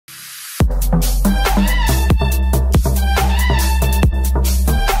Going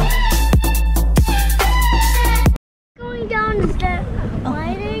down is that?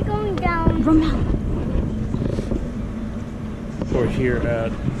 Why are they going down? We're here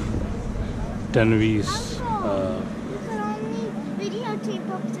at DISNEYWORLD. Videotape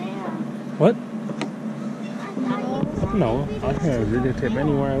up there. What? I thought you No, I can videotape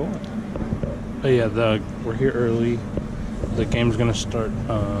anywhere I want. Oh yeah, we're here early. The game's gonna start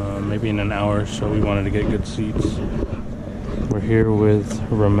maybe in an hour, so we wanted to get good seats. We're here with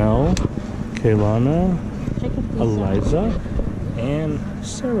Ramel, Kaylana, Eliza, and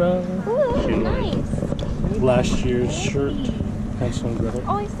Sarah. Ooh, She nice. last year's shirt, Hansel and Gretel.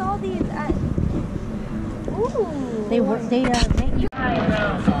 Oh, I saw these at. Ooh. They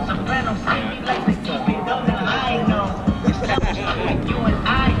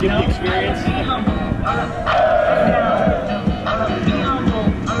Give the experience.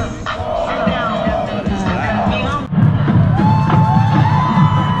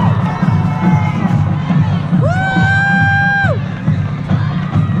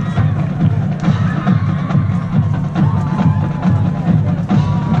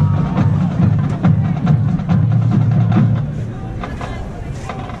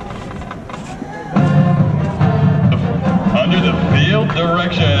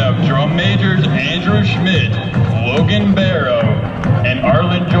 Direction of drum majors Andrew Schmidt, Logan Barrow, and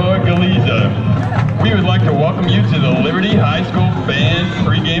Arlen Joy Galiza. We would like to welcome you to the Liberty High School band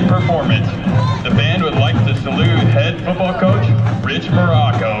pregame performance. The band would like to salute head football coach Rich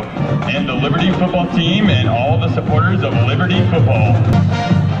Morocco and the Liberty football team and all the supporters of Liberty football.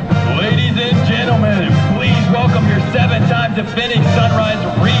 Ladies and gentlemen, please welcome your 7-time defending Sunrise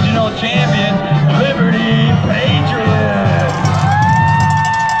Regional champions, Liberty Patriots.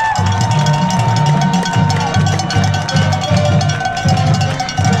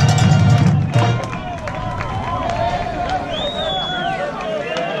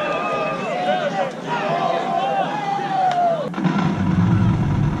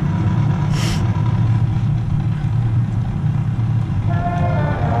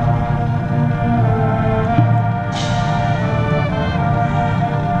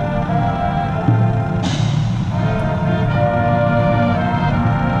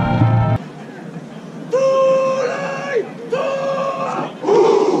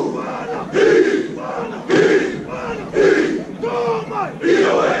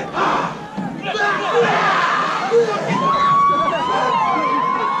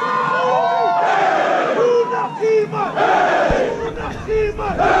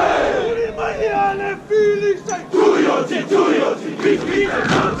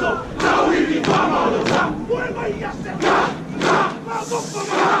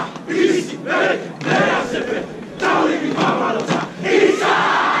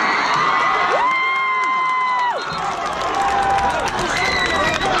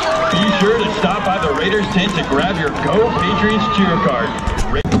 Be sure to stop by the Raiders tent to grab your Go Patriots cheer card.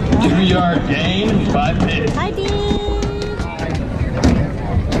 2-yard gain, 5 hits. Hi, Dean.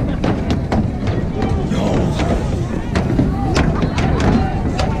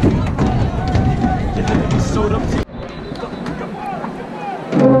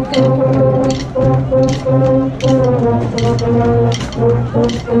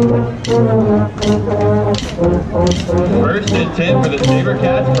 First and 10 for the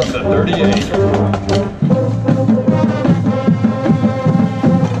Sabercats from the 38.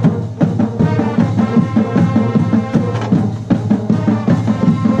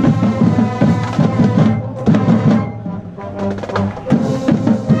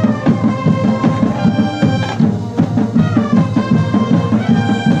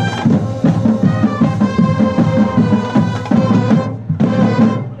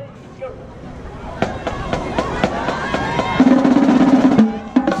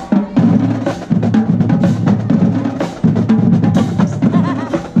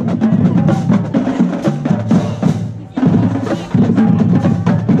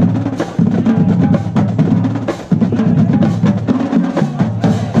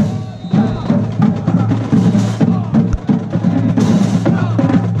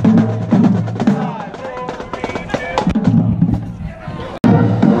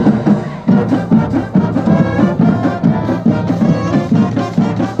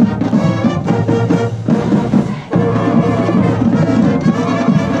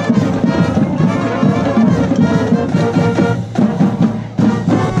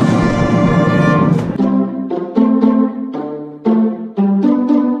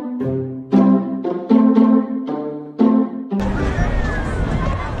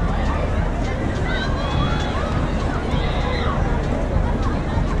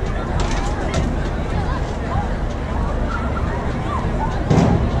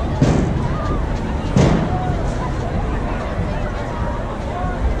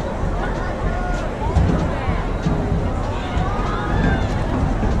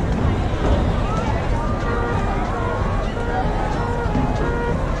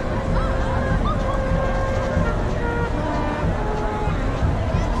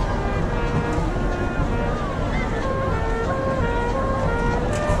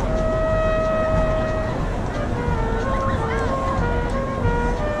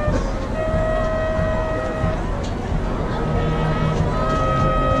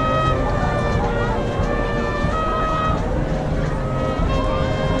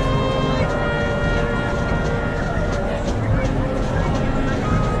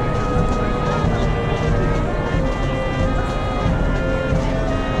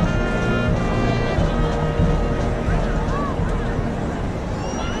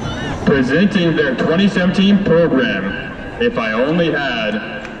 Presenting their 2017 program, If I Only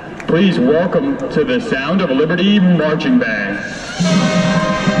Had, please welcome to the Sound of Liberty Marching Band.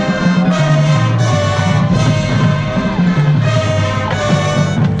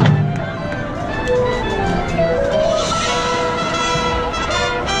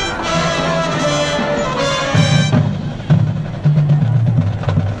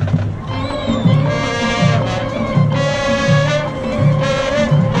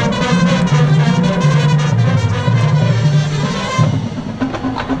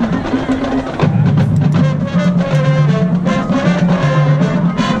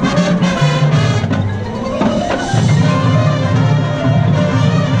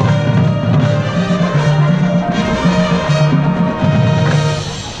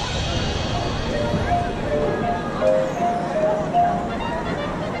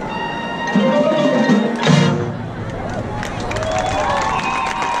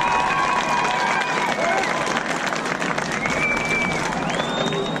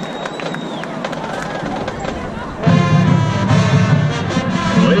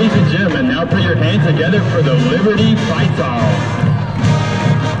 Ladies and gentlemen, now put your hands together for the Liberty Fight Song.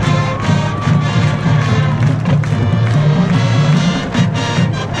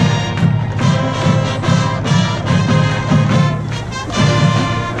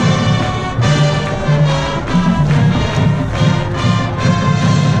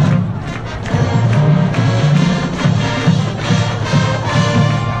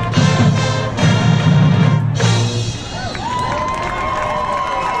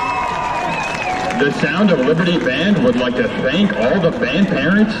 The Sound of Liberty Band would like to thank all the band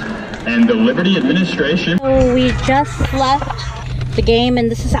parents and the Liberty administration. So we just left the game and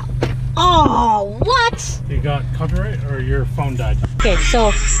this is how. Oh, what? You got copyright or your phone died? Okay,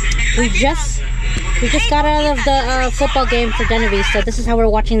 so we just got out of the football game for Genevieve, so this is how we're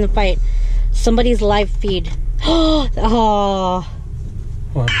watching the fight. Somebody's live feed. Oh.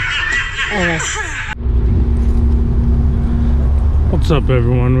 What? Okay. What's up,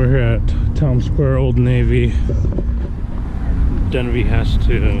 everyone? We're here at Town Square, Old Navy. Genevieve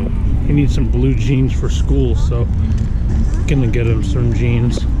he needs some blue jeans for school, so I'm gonna get him some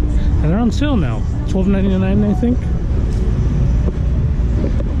jeans. And they're on sale now, $12.99, I think.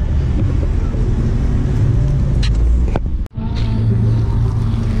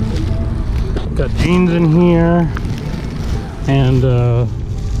 Got jeans in here, and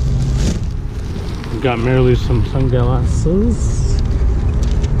got Marilee some sunglasses.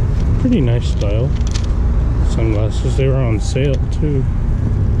 Pretty nice style sunglasses. They were on sale too.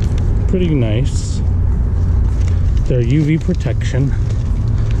 Pretty nice. They're UV protection.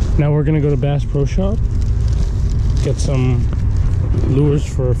 Now we're gonna go to Bass Pro Shop, get some lures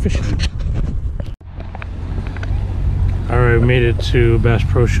for fishing. Alright, made it to Bass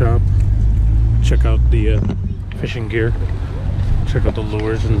Pro Shop. Check out the fishing gear. Check out the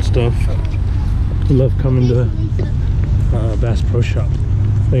lures and stuff. Love coming to Bass Pro Shop.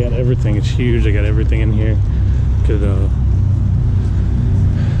 They got everything. It's huge. They got everything in here. Could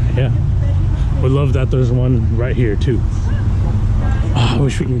yeah, would love that there's one right here too. Oh, I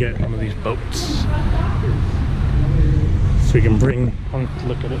wish we can get one of these boats so we can bring,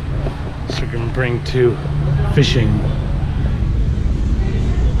 look at it, so we can bring to fishing.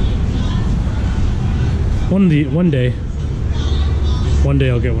 One day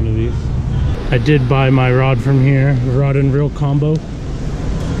I'll get one of these. I did buy my rod from here, the rod and reel combo.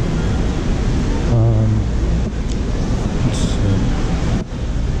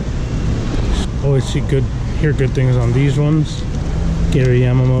 Always hear good things on these ones. Gary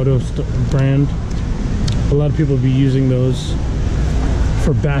Yamamoto brand. A lot of people be using those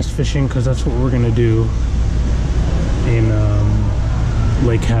for bass fishing because that's what we're gonna do in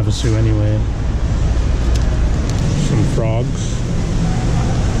Lake Havasu anyway. Some frogs.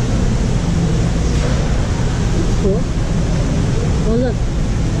 Cool. Oh look,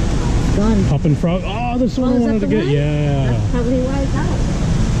 gone. Popping frog. Oh, this one I wanted to get. Yeah. That's probably why it's out.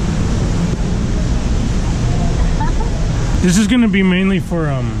 This is gonna be mainly for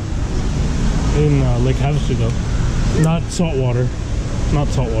in Lake Havasu though, not saltwater. Not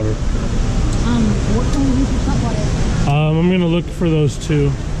saltwater. What can we use for saltwater? I'm gonna look for those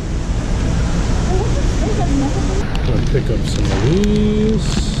too. I'm gonna pick up some of these.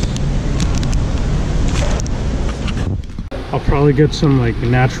 I'll probably get some like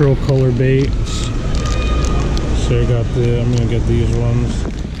natural color baits. So I'm gonna get these ones.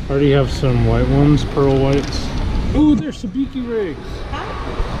 I already have some white ones, pearl whites. Ooh, they're sabiki rigs.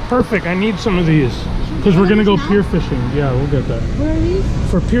 Perfect, I need some of these. Because we're gonna go pier fishing. Yeah, we'll get that. Where are these?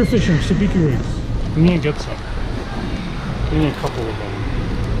 For pier fishing, sabiki rigs. We need to get some. We need a couple of them.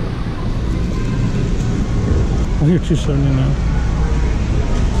 I hear 279.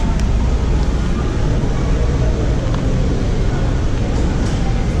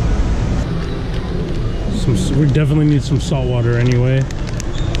 We definitely need some salt water anyway.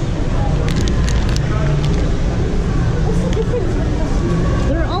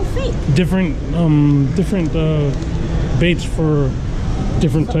 They're all fake. Different baits for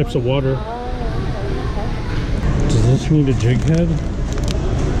different types of water. Does this need a jig head?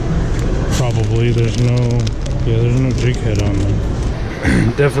 Probably. There's no jig head on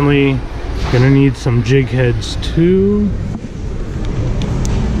them. Definitely gonna need some jig heads too.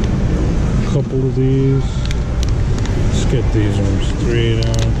 A couple of these. Let's get these ones. 3/8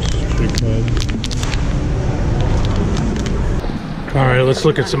 ounce jig head. All right, let's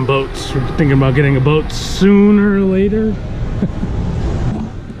look at some boats. We're thinking about getting a boat sooner or later.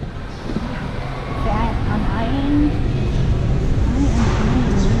 I'm eyeing.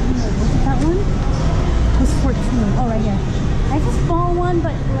 What's that one? It's 14. Oh, right here. I have a small one,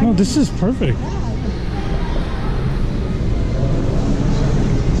 but No, this is perfect. The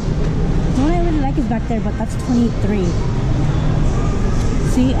one I really like is back there, but that's 23.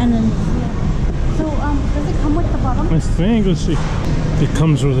 See, and then so does it come with the bottom? I think, let's see. It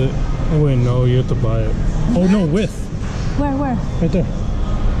comes with it. Oh wait, no, you have to buy it. Oh no, with. Where? Right there.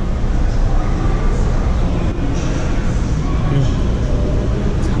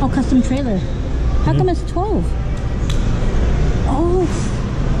 Yeah. Oh, custom trailer. How come it's 12? Oh.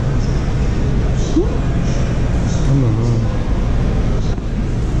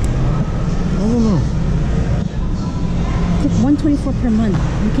 I don't know. It's $124 per month.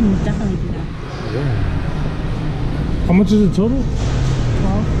 We can definitely do that. Yeah. How much is it total? 12.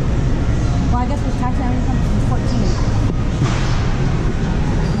 Well, I guess with tax and everything comes to 14.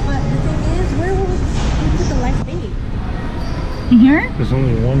 But the thing is, where will we put the life bait? In here? There's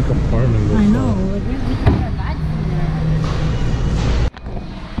only one compartment. I know. Like, we put our bags in there.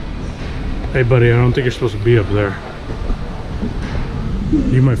 Hey buddy, I don't think you're supposed to be up there.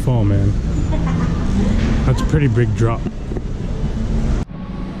 You might fall, man. That's a pretty big drop.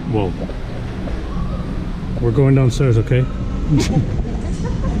 Whoa. We're going downstairs, okay?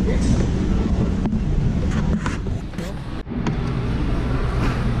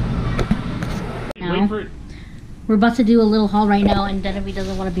 Wait for it. We're about to do a little haul right now, and Genevieve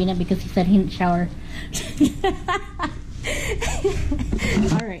doesn't want to be in it because he said he didn't shower.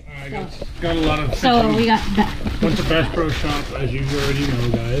 Alright. Got a lot of. So we got that. Went to Bass Pro Shop, as you already know,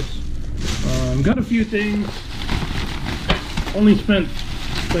 guys. Got a few things. Only spent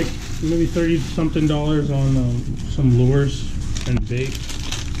like maybe $30-something on some lures and bait.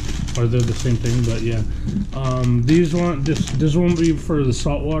 Or they're the same thing, but yeah. This won't be for the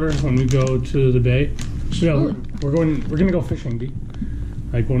saltwater when we go to the bay. So yeah, we're gonna go fishing, D.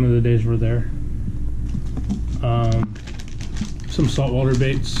 Like one of the days we're there. Some saltwater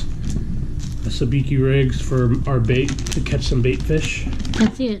baits. Sabiki rigs for our bait to catch some bait fish.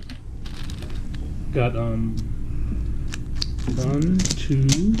 Let's see it. Got 1, 2.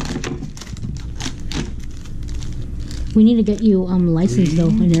 We need to get you licensed though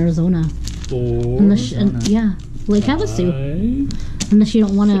in Arizona. 4. Unless yeah, Lake Havasu. Unless you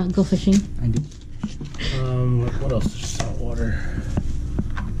don't want to go fishing. I do. What else is saltwater?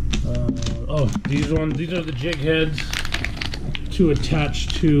 Oh, these ones. These are the jig heads to attach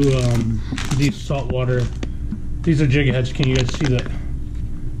to these saltwater. These are jig heads. Can you guys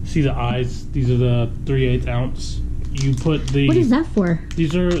see the eyes? These are the 3/8 ounce. You put the. What is that for?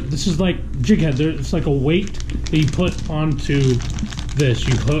 This is like jig head. It's like a weight that you put onto this.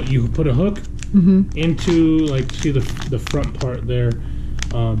 You put a hook into, like, see the front part there,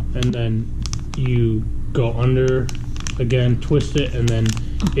 and then you go under again, twist it, and then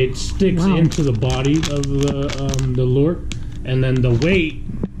it sticks into the body of the lure, and then the weight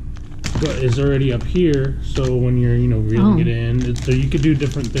is already up here. So when you're reeling it in, so you could do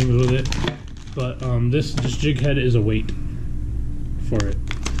different things with it. But this jig head is a weight for it.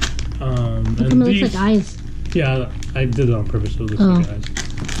 And it looks like eyes. Yeah, I did it on purpose. So it looks like eyes.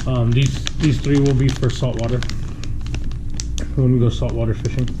 These 3 will be for saltwater when we go saltwater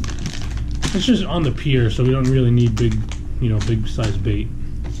fishing. It's just on the pier, so we don't really need big size bait.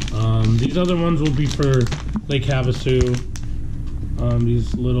 These other ones will be for Lake Havasu.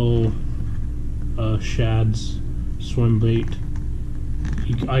 These little shads, swim bait.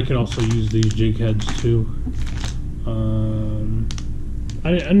 I could also use these jig heads too. I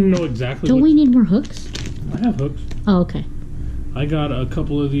don't know exactly. Don't we need more hooks? I have hooks. Oh, okay. I got a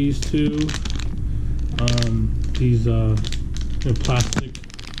couple of these too. These plastic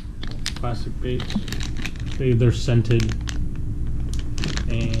baits. They're scented.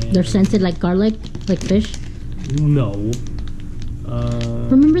 And they're scented like garlic, like fish. No.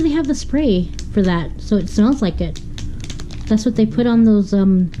 Remember they have the spray for that, so it smells like it. That's what they put on those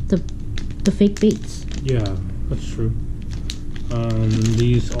the fake baits. Yeah, that's true.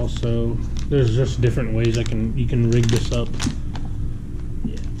 These also, there's just different ways you can rig this up.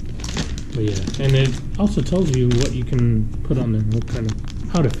 Yeah. But yeah, and it also tells you what you can put on them, what kind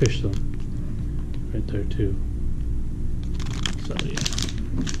of, how to fish them. Right there too. So yeah.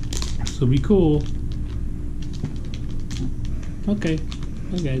 This will be cool. Okay.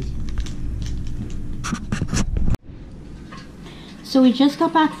 Bye guys. So we just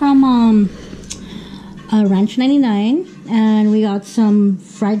got back from Ranch 99 and we got some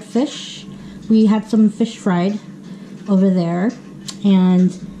fried fish. We had some fish fried over there,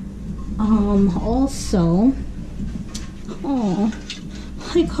 and also, oh,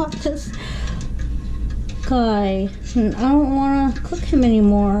 I caught this guy and I don't want to cook him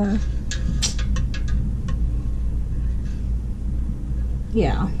anymore.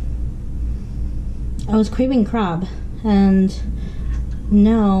 Yeah, I was craving crab and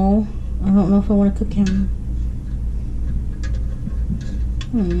now I don't know if I want to cook him.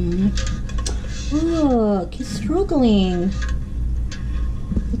 Look, he's struggling.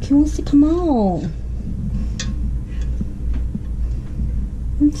 Look, he wants to come out.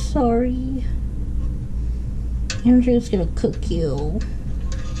 I'm sorry. I'm just gonna cook you.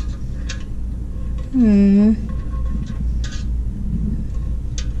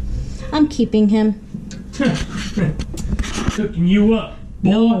 I'm keeping him. Cooking you up, boy.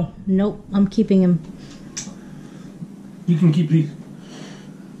 No, nope, I'm keeping him. You can keep these.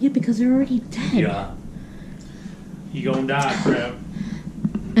 Yeah, because they're already dead. Yeah. You gonna die, crap.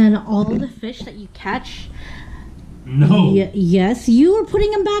 And all the fish that you catch. No. Yes, you are putting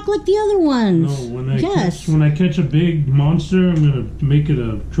them back like the other ones. No, when I catch a big monster, I'm gonna make it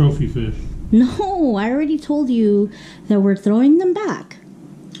a trophy fish. No, I already told you that we're throwing them back.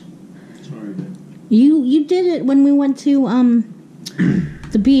 Sorry, man. You did it when we went to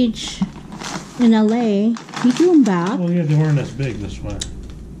the beach in LA. You threw them back. Well, yeah, they weren't as big this way.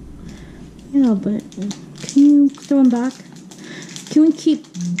 Yeah, but can you throw them back? Can we keep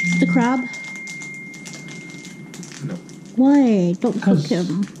the crab? No. Why? Don't cook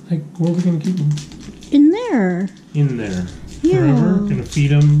him. Like, where are we gonna keep them? In there. In there. Yeah. Forever. Gonna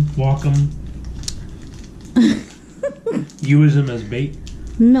feed them, walk them. Use them as bait.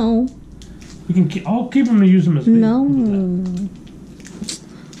 No. We can keep. I'll keep them to use them as bait. No.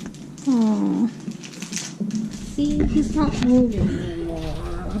 Oh. See, he's not moving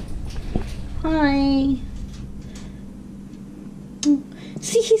anymore. Hi.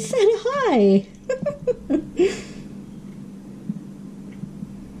 See, he said hi.